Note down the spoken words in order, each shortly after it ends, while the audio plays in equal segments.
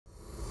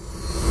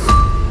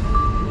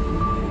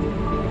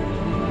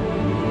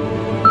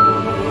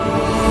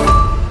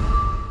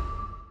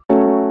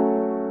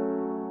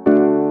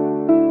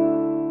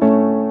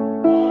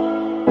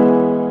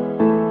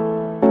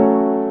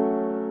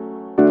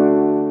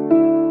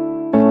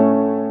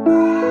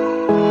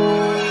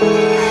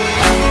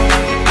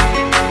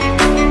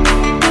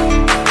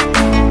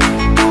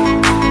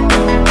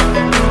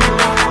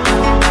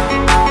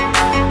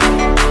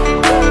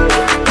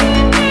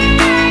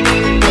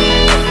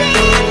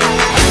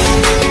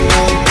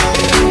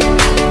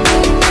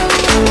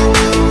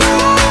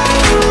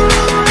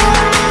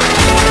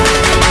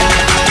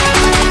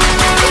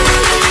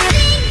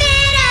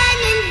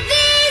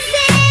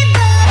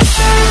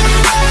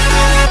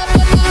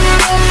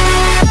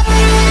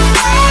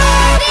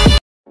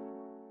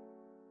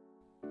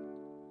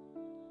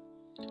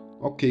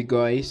Okay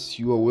guys,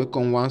 you are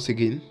welcome once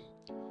again.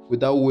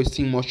 Without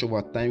wasting much of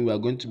our time, we are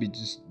going to be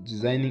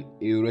designing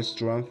a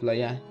restaurant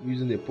flyer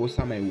using the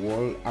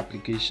postermywall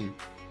application.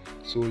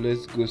 So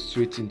let's go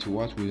straight into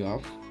what we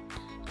have.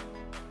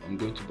 I'm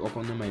going to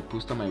open my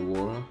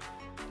postermywall.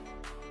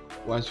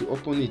 Once you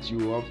open it,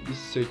 you have this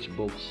search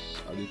box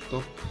at the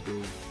top, the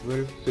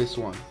very first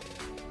one.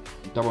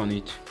 You tap on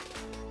it.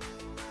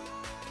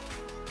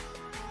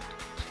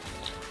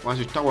 Once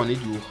you tap on it,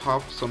 you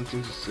have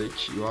something to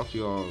search. You have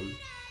your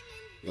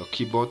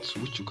keyboard,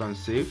 which you can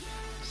search.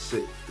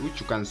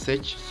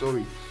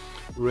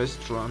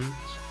 Restaurant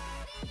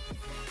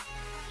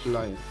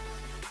flyer.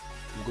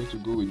 I'm going to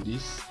go with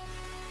this.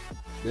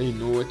 Then you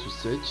know where to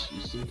search.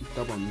 You simply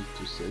tap on it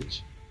to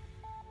search.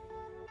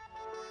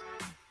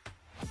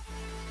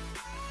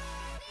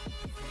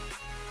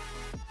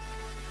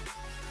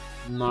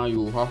 Now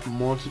you have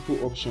multiple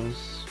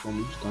options from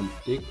which you can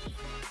take.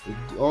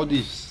 All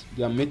these,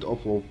 they are made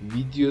up of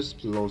videos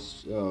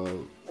plus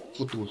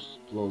photos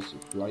plus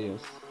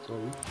flyers.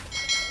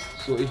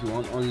 So if you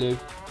want only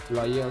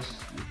flyers,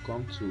 you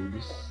come to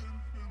this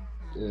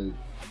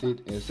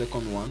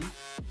second one.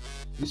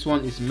 This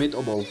one is made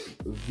up of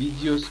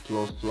videos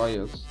plus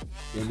flyers.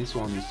 Then this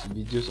one is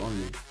videos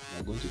only. We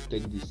are going to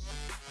take this.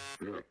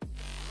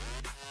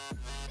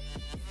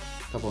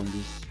 Tap on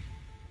this.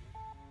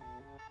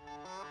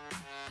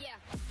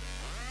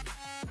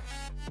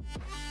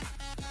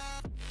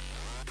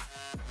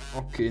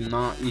 Okay,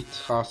 now it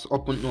has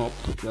opened up.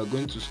 We are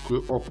going to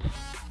scroll up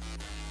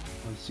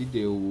and see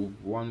the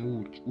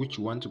one which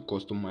you want to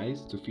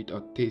customize to fit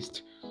our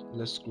taste.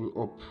 Let's scroll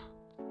up.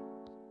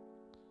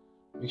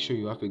 Make sure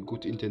you have a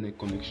good internet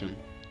connection.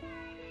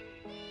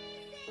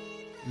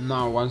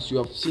 Now once you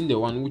have seen the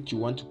one which you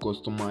want to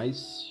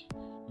customize,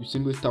 you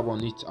simply tap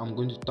on it. I'm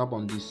going to tap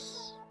on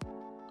this.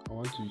 I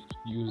want to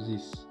use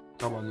this.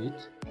 Tap on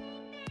it.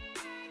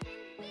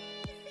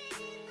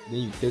 Then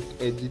you take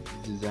edit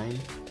design.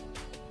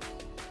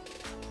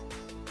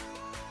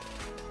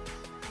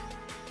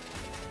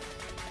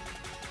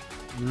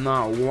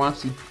 Now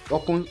once it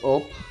opens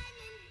up,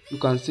 you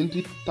can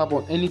simply tap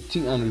on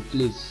anything and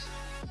replace.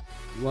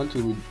 You want to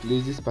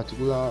replace this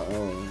particular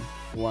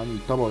one, you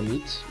tap on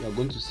it. You are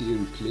going to see a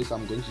replace.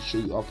 I'm going to show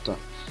you after,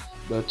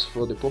 but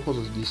for the purpose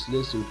of this,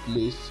 let's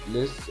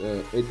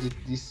edit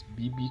this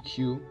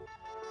BBQ.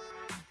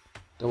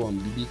 Tap on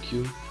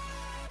BBQ.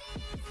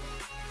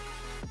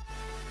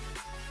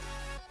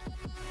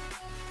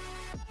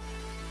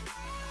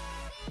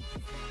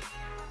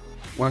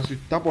 Once you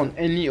tap on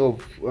any of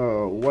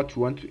what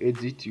you want to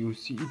edit, you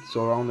see it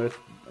surrounded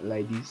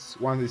like this.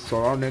 Once it's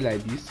surrounded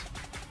like this,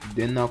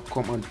 then now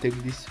come and take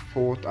this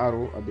forward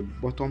arrow at the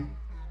bottom.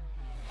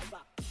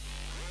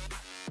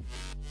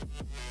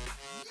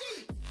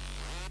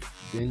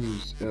 Then you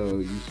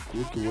scroll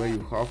to where you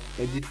have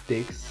edit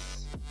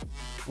text.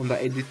 Under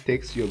edit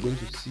text, you are going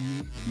to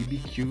see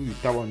BBQ. You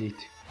tap on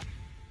it.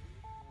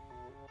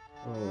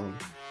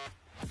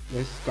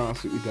 Let's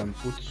cancel it and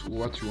put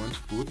what you want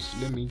to put.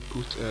 Let me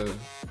put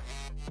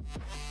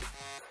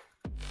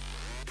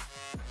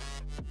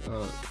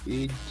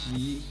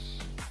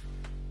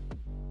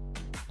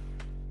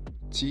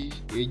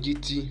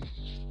AGT.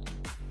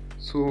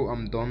 So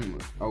I'm done.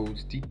 I will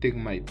still take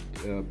my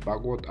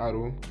backward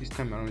arrow. This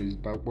time around is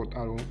backward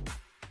arrow.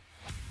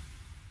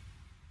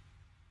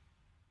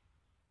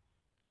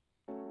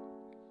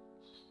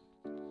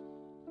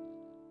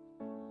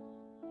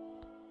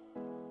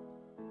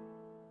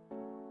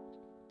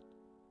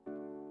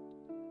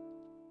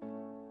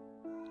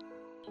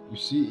 You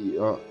see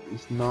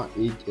it's now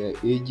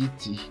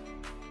AGT.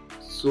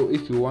 So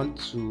if you want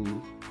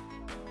to,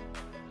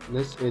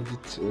 let's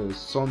edit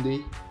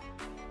Sunday.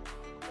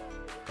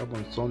 Tap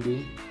on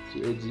Sunday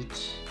to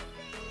edit.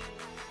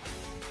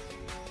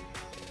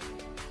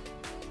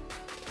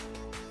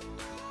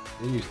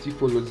 Then you still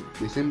follow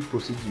the same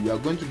procedure. You are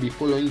going to be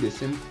following the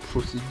same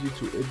procedure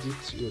to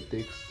edit your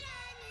text.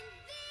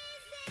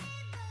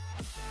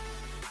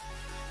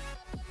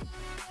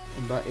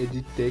 Under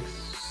edit text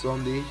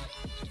Sunday,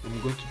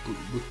 I'm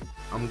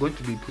going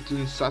to be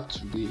putting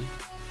Saturday.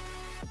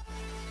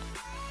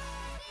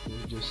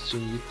 Let's just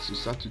change it to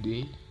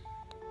Saturday.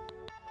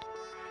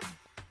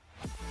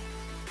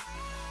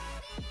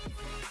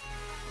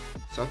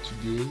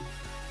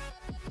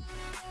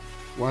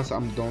 Once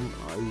I'm done,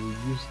 I will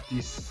use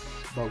this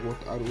backward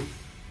arrow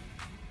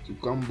to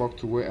come back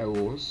to where I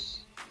was.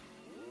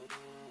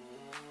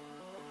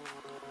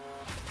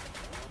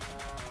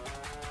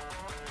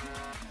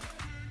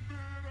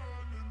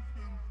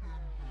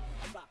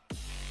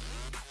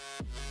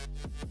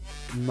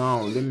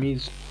 Now let me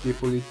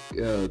carefully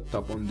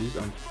tap on this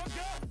and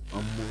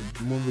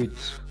move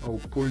it. I'll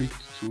pull it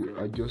to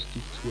adjust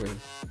it well.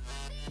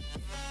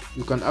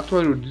 You can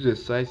actually reduce the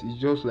size. It's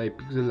just like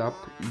pixel app.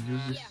 You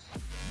use this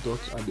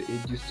dots at the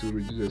edges to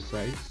reduce the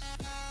size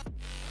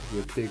of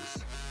your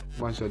text.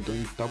 Once you're done,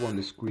 you tap on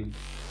the screen.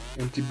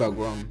 Empty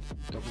background.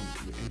 Tap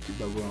on the empty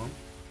background.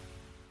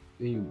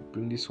 Then you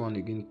bring this one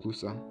again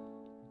closer.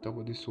 Tap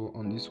on this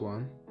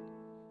one.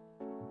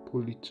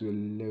 Pull it to the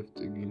left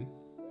again.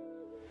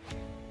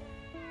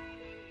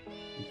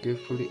 You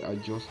carefully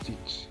adjust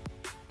it.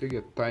 Take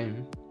your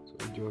time to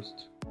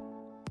adjust.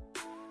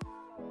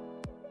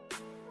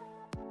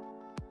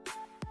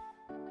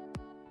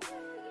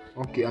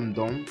 Okay, I'm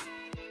done.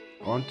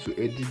 I want to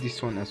edit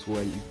this one as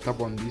well. You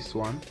tap on this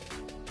one.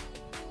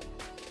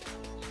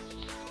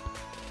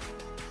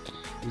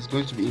 It's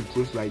going to be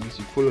enclosed like this.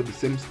 You follow the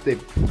same step.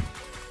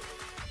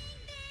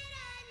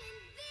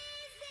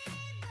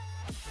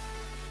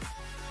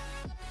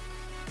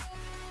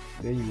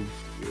 Then you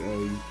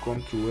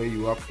come to where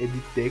you have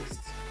edit text.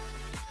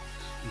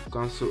 You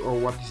cancel all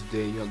what is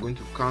there. You are going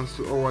to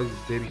cancel all what is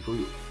there before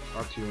you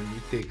add your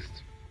new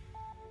text.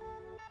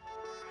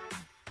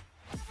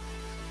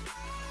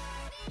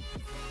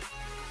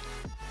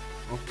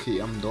 Okay,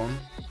 I'm done.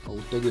 I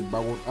will take the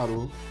backward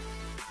arrow.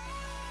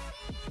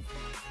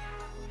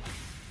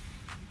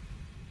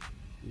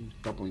 You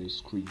tap on your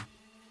screen.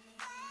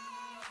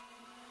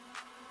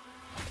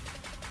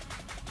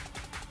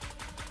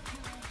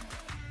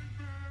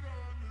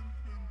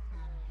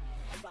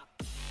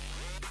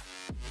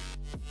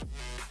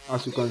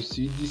 As you can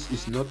see, this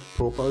is not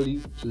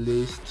properly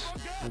placed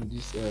on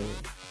this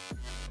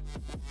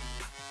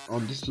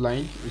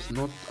line. It's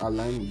not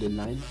aligned with the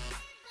line,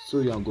 so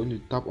you are going to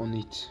tap on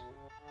it.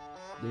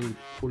 Then you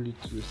pull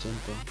it to the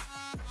center.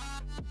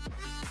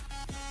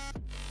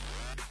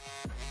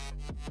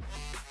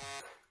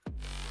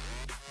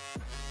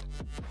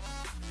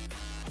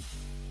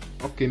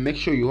 Okay, make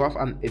sure you have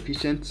an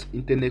efficient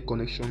internet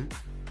connection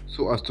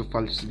so as to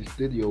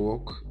facilitate your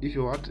work. If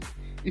you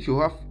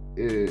have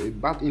a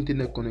bad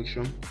internet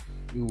connection,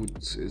 you would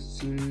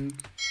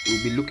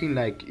will be looking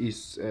like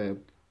it's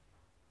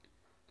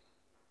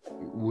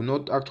will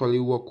not actually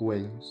work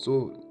well.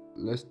 So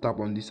let's tap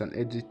on this and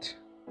edit.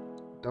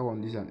 Tap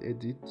on this and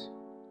edit.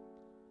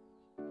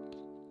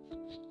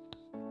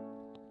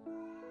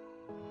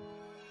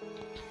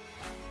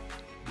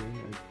 Then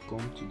I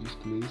come to this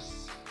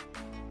place,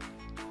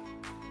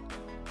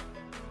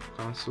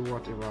 cancel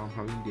whatever I'm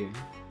having there.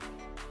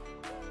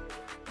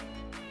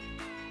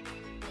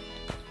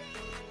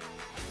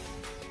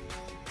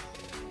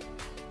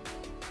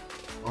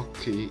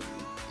 Okay,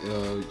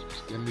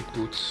 let me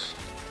put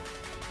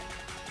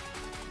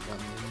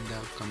Bamenda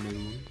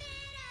Cameroon.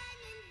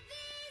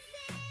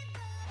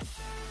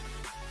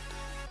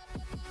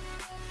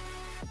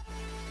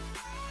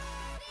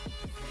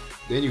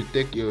 Then you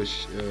take your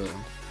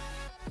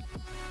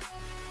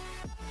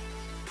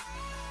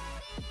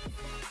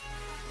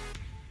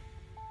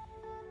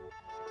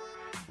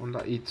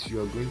under it,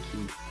 you are going to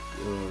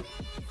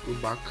go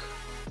back.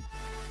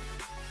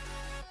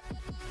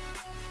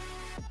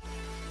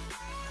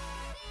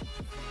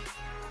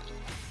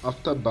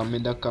 After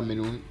Bamenda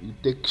Cameroon, you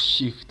take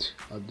shift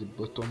at the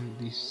bottom.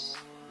 This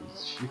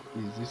shift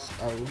is this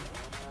arrow.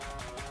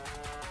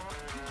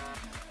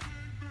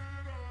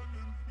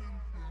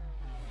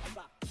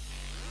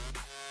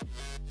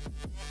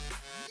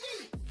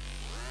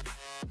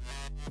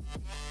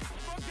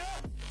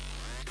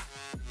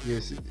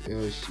 Yes, you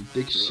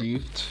take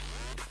shift,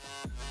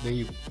 then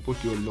you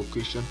put your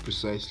location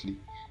precisely.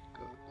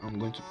 I'm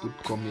going to put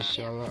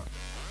commercial.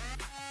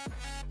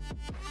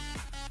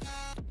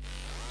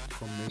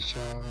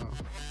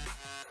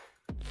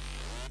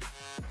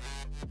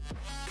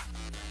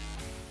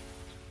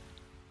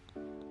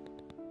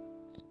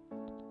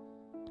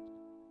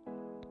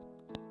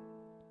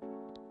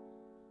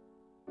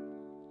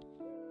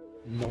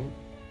 No,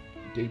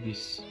 take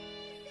this.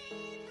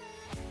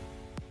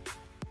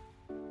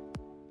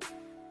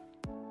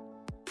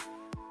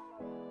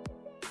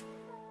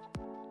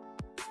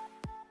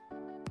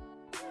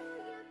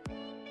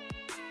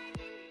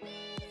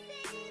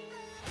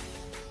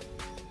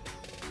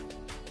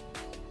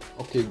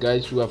 Okay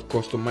guys, we have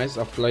customized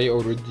a flyer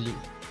already,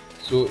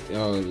 so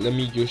let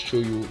me just show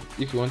you.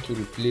 If you want to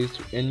replace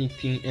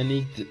anything,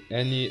 any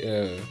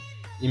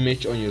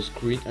image on your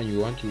screen and you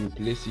want to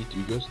replace it,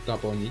 you just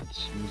tap on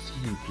it. You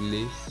see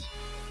replace.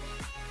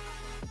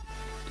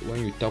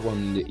 When you tap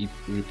on the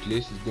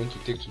replace, it's going to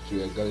take you to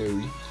your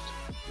gallery.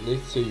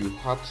 Let's say you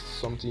had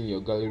something in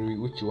your gallery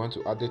which you want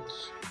to add it.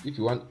 If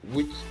you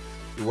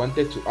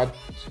wanted to add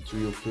to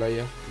your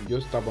flyer, you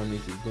just tap on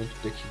it. It's going to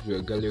take you to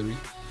your gallery.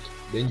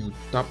 Then you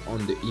tap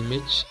on the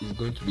image. It's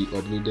going to be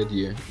uploaded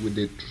here with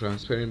the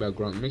transparent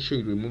background. Make sure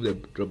you remove the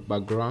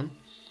background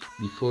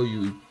before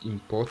you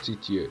import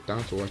it here.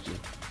 Thanks for watching.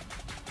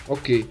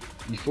 Okay,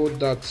 before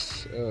that,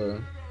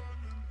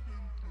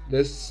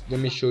 let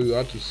me show you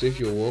how to save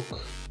your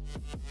work.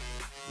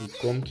 You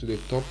come to the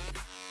top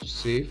to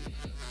save.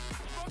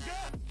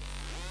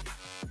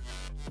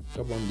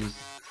 Tap on this.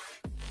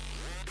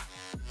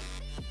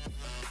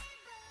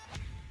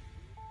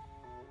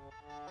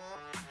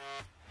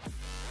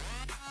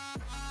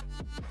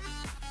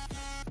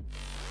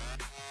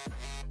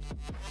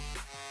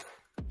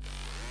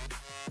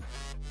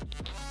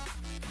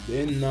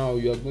 Then now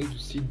you are going to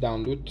see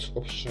download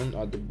option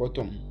at the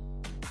bottom.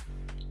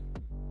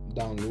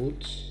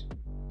 Download.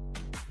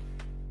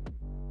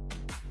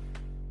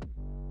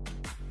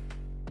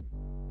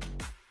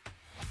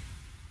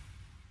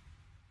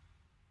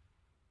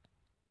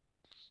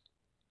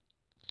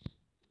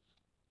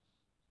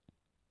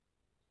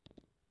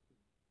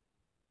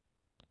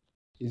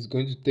 it's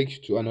going to take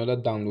you to another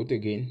download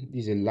again.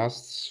 This is the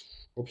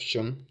last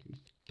option.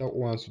 That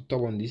once you tap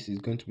on this, is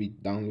going to be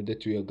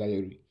downloaded to your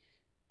gallery.